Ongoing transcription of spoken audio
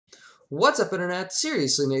What's up, Internet?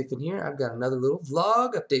 Seriously, Nathan here. I've got another little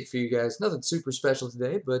vlog update for you guys. Nothing super special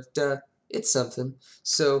today, but it's something.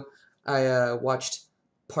 So, I watched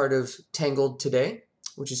part of Tangled today,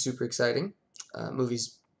 which is super exciting.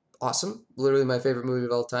 Movie's awesome. Literally my favorite movie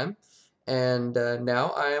of all time. And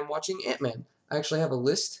now I am watching Ant-Man. I actually have a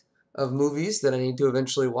list of movies that I need to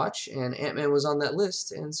eventually watch, and Ant-Man was on that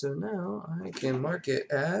list, and so now I can mark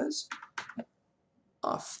it as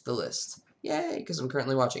off the list. Yay, because I'm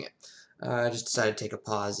currently watching it. I just decided to take a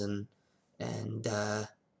pause and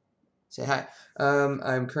say hi.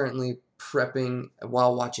 I'm currently prepping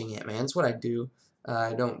while watching Ant-Man. It's what I do.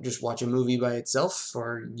 I don't just watch a movie by itself,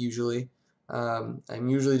 or usually. I'm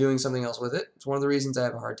usually doing something else with it. It's one of the reasons I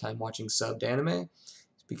have a hard time watching subbed anime,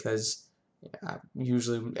 because I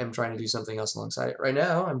usually am trying to do something else alongside it. Right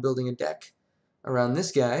now, I'm building a deck around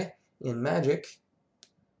this guy in Magic,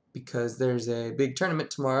 because there's a big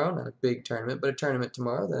tournament tomorrow, not a big tournament, but a tournament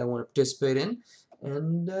tomorrow that I want to participate in,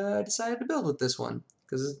 and I decided to build with this one,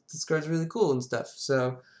 because this card's really cool and stuff,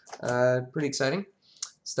 so pretty exciting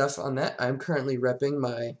stuff on that. I'm currently repping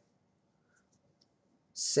my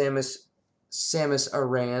Samus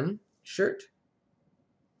Aran shirt.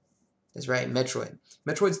 That's right, Metroid.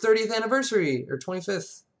 Metroid's 30th anniversary, or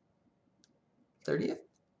 25th. 30th?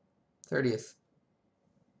 30th.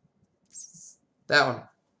 That one.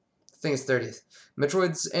 I think it's 30th.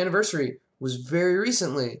 Metroid's anniversary was very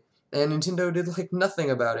recently, and Nintendo did like nothing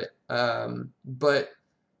about it. But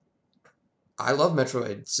I love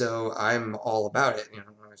Metroid, so I'm all about it. You know,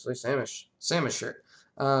 obviously Samus shirt.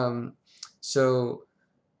 So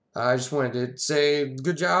I just wanted to say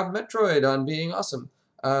good job, Metroid, on being awesome.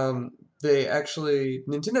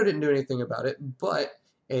 Nintendo didn't do anything about it, but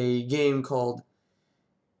a game called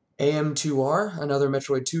AM2R, another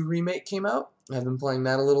Metroid 2 remake, came out. I've been playing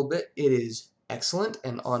that a little bit. It is excellent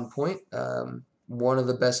and on point. One of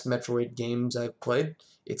the best Metroid games I've played.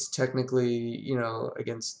 It's technically, you know,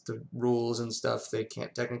 against the rules and stuff. They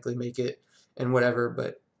can't technically make it and whatever,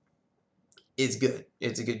 but it's good.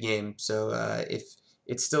 It's a good game. So if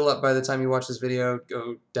it's still up by the time you watch this video,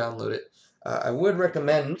 go download it. I would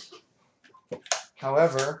recommend,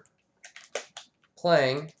 however,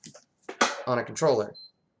 playing on a controller,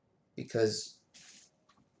 because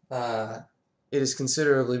it is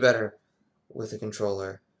considerably better with a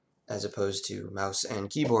controller as opposed to mouse and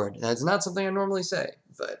keyboard. That's not something I normally say,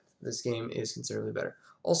 but this game is considerably better.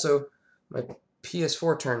 Also, my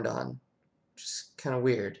PS4 turned on, which is kind of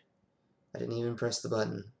weird. I didn't even press the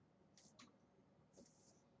button.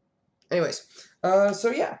 Anyways, so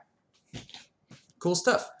yeah, cool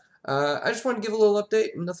stuff. I just wanted to give a little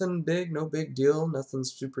update. Nothing big, no big deal, nothing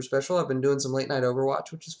super special. I've been doing some late night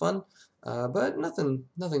Overwatch, which is fun, but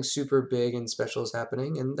nothing super big and special is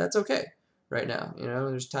happening, and that's okay right now. You know,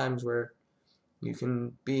 there's times where you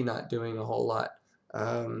can be not doing a whole lot.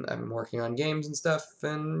 I've been working on games and stuff,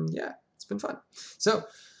 and yeah, it's been fun. So,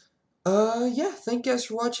 yeah, thank you guys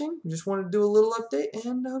for watching. Just wanted to do a little update,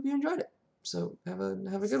 and I hope you enjoyed it. So have a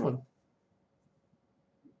good one.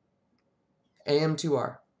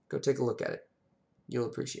 AM2R. Go take a look at it. You'll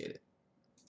appreciate it.